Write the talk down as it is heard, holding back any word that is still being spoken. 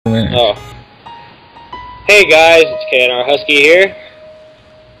Oh. Hey guys, it's KNR Husky here.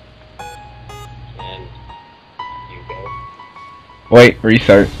 And you go. Wait,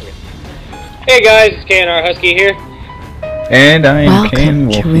 restart. Hey guys, it's KNR Husky here. And I am Ken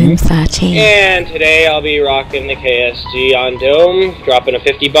Welcome to Wolfie. Room 13. And today I'll be rocking the KSG on Dome, dropping a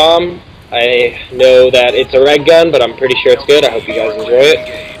 50 bomb. I know that it's a red gun, but I'm pretty sure it's good. I hope you guys enjoy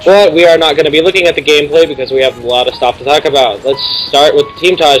it. But we are not going to be looking at the gameplay because we have a lot of stuff to talk about. Let's start with the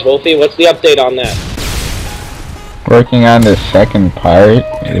team Taj, Wolfie. What's the update on that? Working on the second part.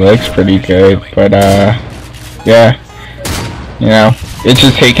 It looks pretty good, but yeah. You know, it's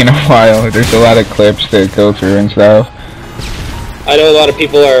just taking a while. There's a lot of clips to go through and stuff. I know a lot of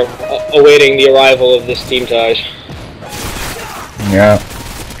people are awaiting the arrival of this team Taj. Yeah.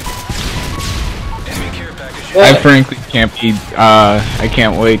 Well, I frankly can't be, I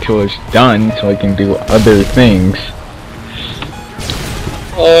can't wait till it's done so I can do other things.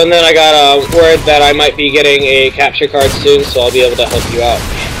 oh, and then I got a word that I might be getting a capture card soon, so I'll be able to help you out.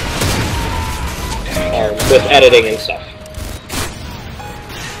 With editing and stuff.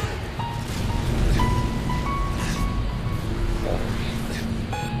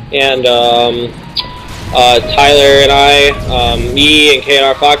 And, Tyler and I, me and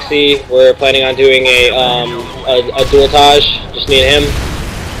KNR Foxy, we're planning on doing a dueltage, just me and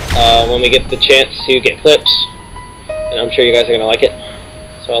him, when we get the chance to get clips, and I'm sure you guys are going to like it.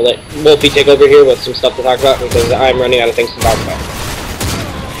 So I'll let Wolfie take over here with some stuff to talk about, because I'm running out of things to talk about.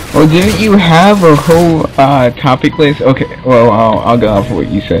 Well, didn't you have a whole topic list? Okay, well, I'll go off of what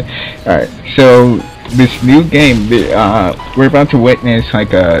you said. Alright, so this new game, we're about to witness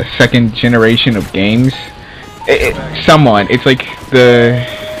like a second generation of games. It's like the...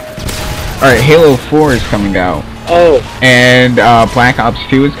 Alright, Halo 4 is coming out. Oh. And Black Ops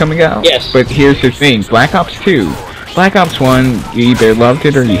 2 is coming out. Yes. But here's the thing, Black Ops 2. Black Ops 1, you either loved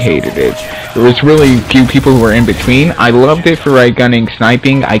it or you hated it. There was really few people who were in between. I loved it for right gunning,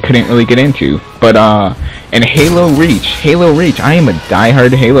 sniping, I couldn't really get into. But and Halo Reach, I am a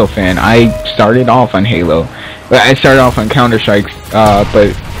diehard Halo fan. I started off on Halo. I started off on Counter-Strike,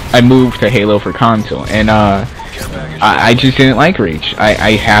 but I moved to Halo for console. And I just didn't like Reach.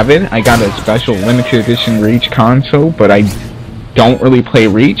 I have it, I got a special limited edition Reach console, but I don't really play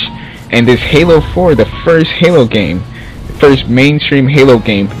Reach. And this Halo 4, the first Halo game, the first mainstream Halo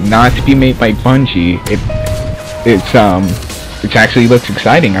game, not to be made by Bungie, it actually looks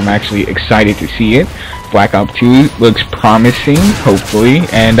exciting. I'm actually excited to see it. Black Ops 2 looks promising, hopefully,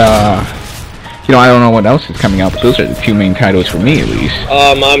 and you know, I don't know what else is coming out, but those are the two main titles for me, at least.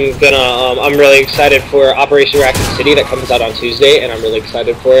 I'm really excited for Operation Raccoon City that comes out on Tuesday, and I'm really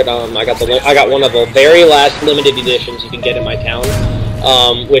excited for it. I got one of the very last limited editions you can get in my town.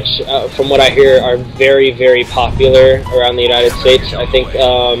 Which, from what I hear, are very, very popular around the United States. I think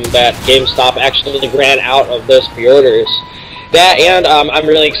that GameStop actually ran out of those pre-orders. That, and I'm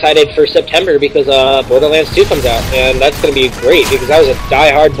really excited for September because Borderlands 2 comes out, and that's going to be great because I was a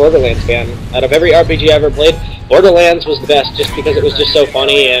die-hard Borderlands fan. Out of every RPG I ever played, Borderlands was the best just because it was just so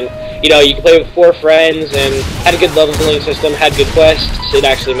funny, and, you know, you could play with 4 friends, and had a good leveling system, had good quests, it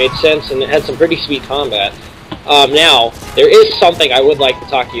actually made sense, and it had some pretty sweet combat. Now, there is something I would like to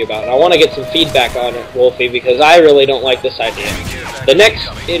talk to you about, and I want to get some feedback on it, Wolfie, because I really don't like this idea. The next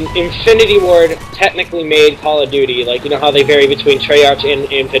Infinity Ward technically made Call of Duty, like, you know how they vary between Treyarch and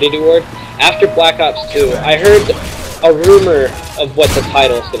Infinity Ward? After Black Ops 2, I heard a rumor of what the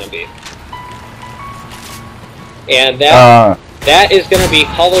title is going to be. And that is going to be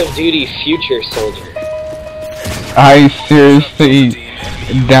Call of Duty Future Soldier. I seriously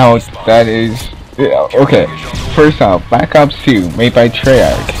doubt that is... Okay, first off, Black Ops 2, made by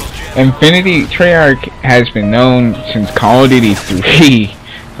Treyarch. Treyarch has been known since Call of Duty 3.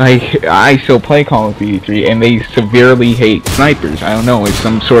 Like, I still play Call of Duty 3, and they severely hate snipers. I don't know, it's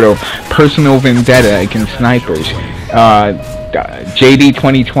some sort of personal vendetta against snipers. JD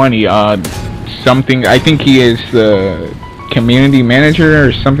 2020, something, I think he is the community manager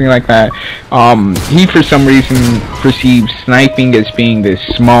or something like that. He for some reason perceives sniping as being this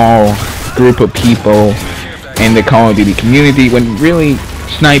small group of people in the Call of Duty community, when really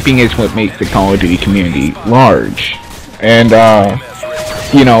sniping is what makes the Call of Duty community large. And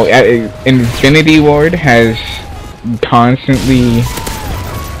you know, Infinity Ward has constantly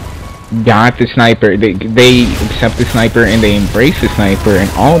got the sniper. They accept the sniper and they embrace the sniper in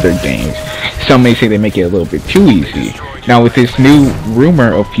all their games. Some may say they make it a little bit too easy. Now with this new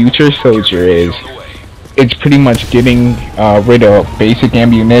rumor of Future Soldier, it's pretty much getting rid of basic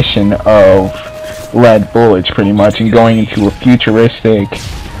ammunition of lead bullets pretty much, and going into a futuristic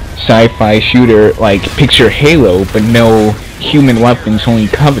sci-fi shooter, like picture Halo, but no human weapons, only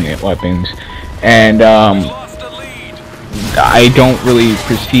Covenant weapons. And I don't really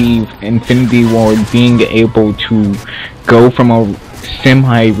perceive Infinity Ward being able to go from a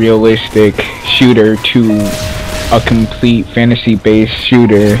semi-realistic shooter to a complete fantasy-based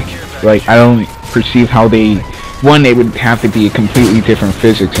shooter. Like, I don't perceive how they... One, it would have to be a completely different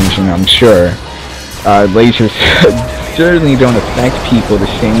physics engine, I'm sure. Lasers certainly don't affect people the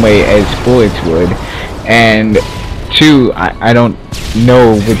same way as bullets would. And two, I don't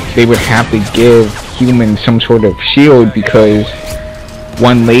know, they would have to give humans some sort of shield because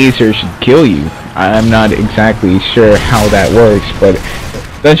one laser should kill you. I'm not exactly sure how that works, but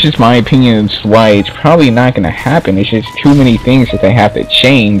that's just my opinion. It's why it's probably not going to happen. It's just too many things that they have to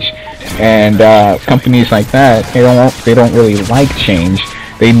change, and companies like that, they don't really like change.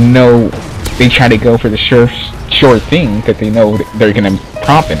 They know, they try to go for the sure thing that they know they're going to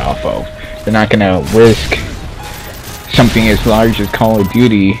profit off of. They're not going to risk something as large as Call of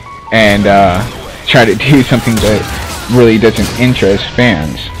Duty and try to do something that really doesn't interest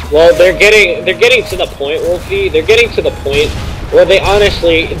fans. Well, they're getting to the point, Wolfie. They're getting to the point where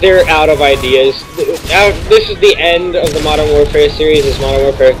they're out of ideas. This is the end of the Modern Warfare series. It's Modern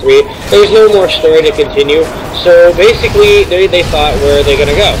Warfare 3. There's no more story to continue. So basically, they thought, where are they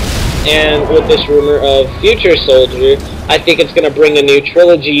gonna go? And with this rumor of Future Soldier, I think it's gonna bring a new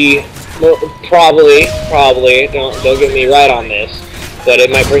trilogy. Probably. Don't get me right on this, but it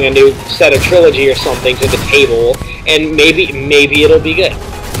might bring a new set of trilogy or something to the table, and maybe it'll be good.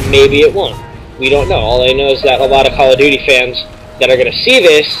 Maybe it won't. We don't know. All I know is that a lot of Call of Duty fans that are going to see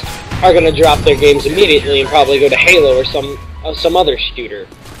this are going to drop their games immediately and probably go to Halo or some other shooter.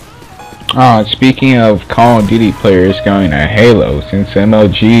 Speaking of Call of Duty players going to Halo, since the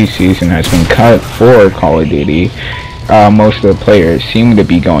MLG season has been cut for Call of Duty, most of the players seem to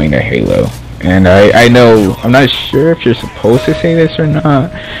be going to Halo. And I know, I'm not sure if you're supposed to say this or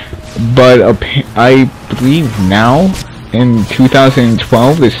not, but I believe now, in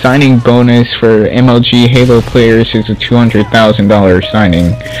 2012, the signing bonus for MLG Halo players is a $200,000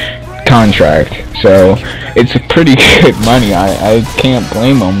 signing contract. So it's pretty good money. I can't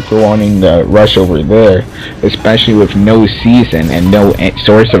blame them for wanting to rush over there, especially with no season and no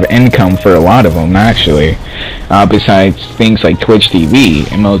source of income for a lot of them, actually. Besides things like Twitch TV,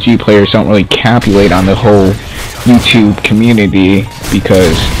 MLG players don't really calculate on the whole YouTube community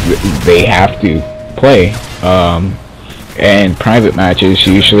because they have to play. And private matches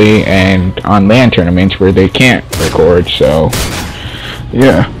usually, and on LAN tournaments where they can't record. So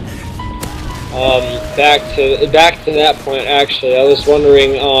yeah. Back to that point. Actually, I was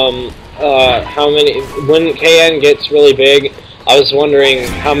wondering when KN gets really big. I was wondering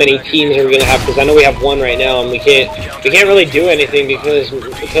how many teams are we gonna have, because I know we have one right now, and we can't really do anything because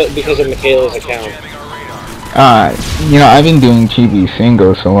of Michaela's account. You know, I've been doing GB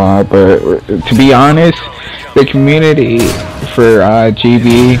singles a lot, but to be honest, the community for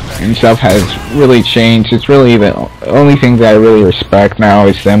GB and stuff has really changed. It's really the only thing that I really respect now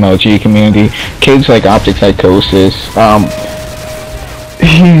is the MLG community. Kids like Optic Psychosis,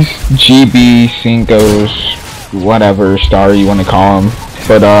 he's GB, Cinco's, whatever star you want to call him.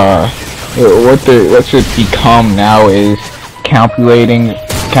 But what's it become now is calculating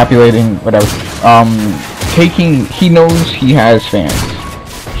whatever. He knows he has fans.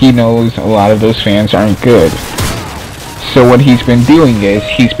 He knows a lot of those fans aren't good. So what he's been doing is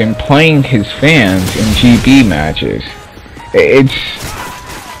he's been playing his fans in GB matches.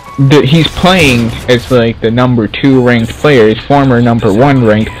 He's playing as like the number 2 ranked player, his former number 1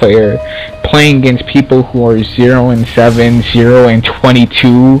 ranked player, playing against people who are 0-7,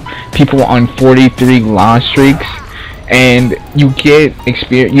 0-22, people on 43 loss streaks, and you get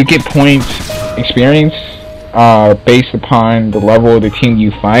experience based upon the level of the team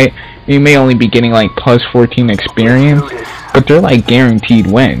you fight. You may only be getting like plus 14 experience, but they're like guaranteed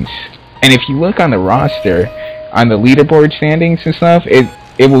wins. And if you look on the roster, on the leaderboard standings and stuff, it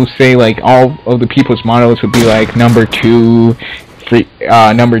will say like all of the people's models would be like number 2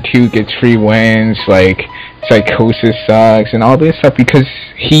 gets free wins, like Psychosis sucks and all this stuff, because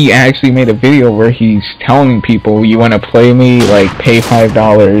he actually made a video where he's telling people, you want to play me, like pay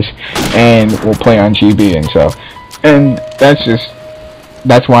 $5 and we'll play on GB and stuff. And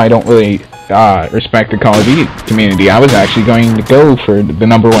that's why I don't really respect the Call of Duty community. I was actually going to go for the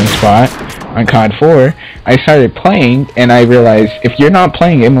number 1 spot on COD 4. I started playing and I realized if you're not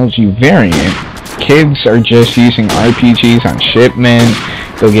playing MLG variant, kids are just using RPGs on shipment.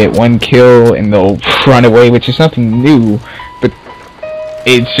 They'll get 1 kill and they'll run away, which is nothing new, but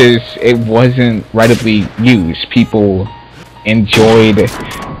it wasn't readily used. People enjoyed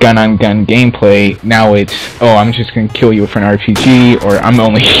gun-on-gun gameplay. Now it's, oh, I'm just gonna kill you with an RPG, or I'm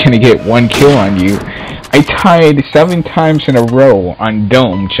only gonna get 1 kill on you. I tied 7 times in a row on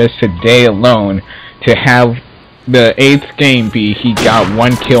Dome just today alone to have the 8th game be he got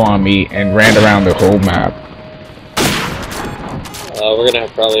 1 kill on me and ran around the whole map. We're gonna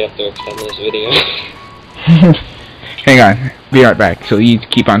probably have to extend this video. Hang on, be right back, so you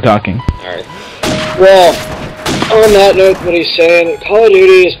keep on talking. Alright. Well, on that note, what he's saying, Call of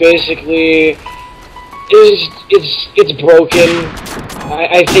Duty is basically, it's broken.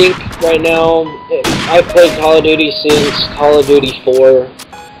 I think right now, I've played Call of Duty since Call of Duty 4,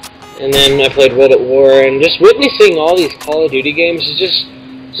 and then I played World at War, and just witnessing all these Call of Duty games has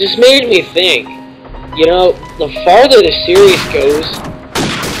just made me think, you know, the farther the series goes,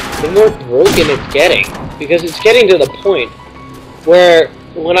 the more broken it's getting, because it's getting to the point where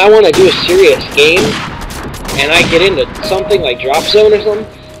when I want to do a serious game, and I get into something like Drop Zone or something,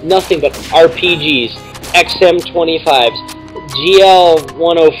 nothing but RPGs, XM25s,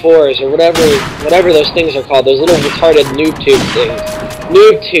 GL104s, or whatever those things are called, those little retarded noob tube things.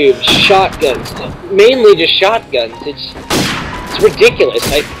 Noob tubes, shotguns, mainly just shotguns. It's ridiculous.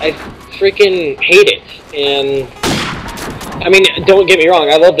 I freaking hate it. And I mean, don't get me wrong,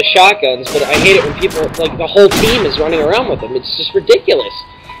 I love the shotguns, but I hate it when people, like, the whole team is running around with them. It's just ridiculous.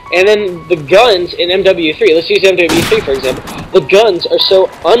 And then the guns in MW3, let's use MW3 for example, the guns are so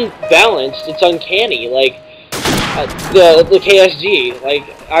unbalanced, it's uncanny. Like, the KSG, like,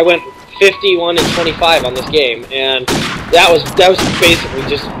 I went 51 and 25 on this game, and that was basically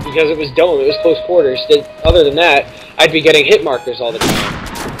just because it was Dome, it was close quarters. Other than that, I'd be getting hit markers all the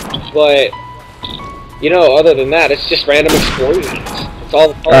time. But, you know, other than that, it's just random explosions. It's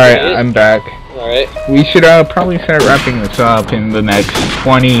all Alright, I'm back. Alright. We should probably start wrapping this up in the next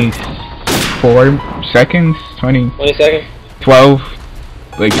 24 seconds? 20 seconds? 12,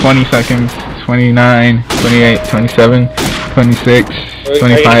 like 20 seconds, 29, 28, 27, 26, 25. Are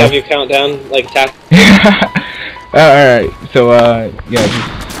you gonna have you count down, like, tap? Alright, so, yeah, just,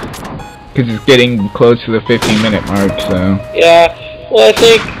 because it's getting close to the 15-minute mark, so. Yeah, well, I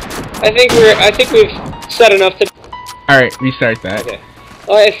think we've said enough to. Alright, restart that. Okay.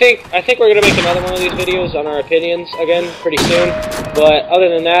 Well, I think we're gonna make another one of these videos on our opinions again pretty soon. But other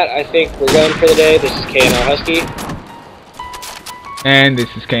than that, I think we're done for the day. This is KNR Husky. And this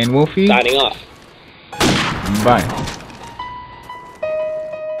is Wolfie. Signing off. Bye.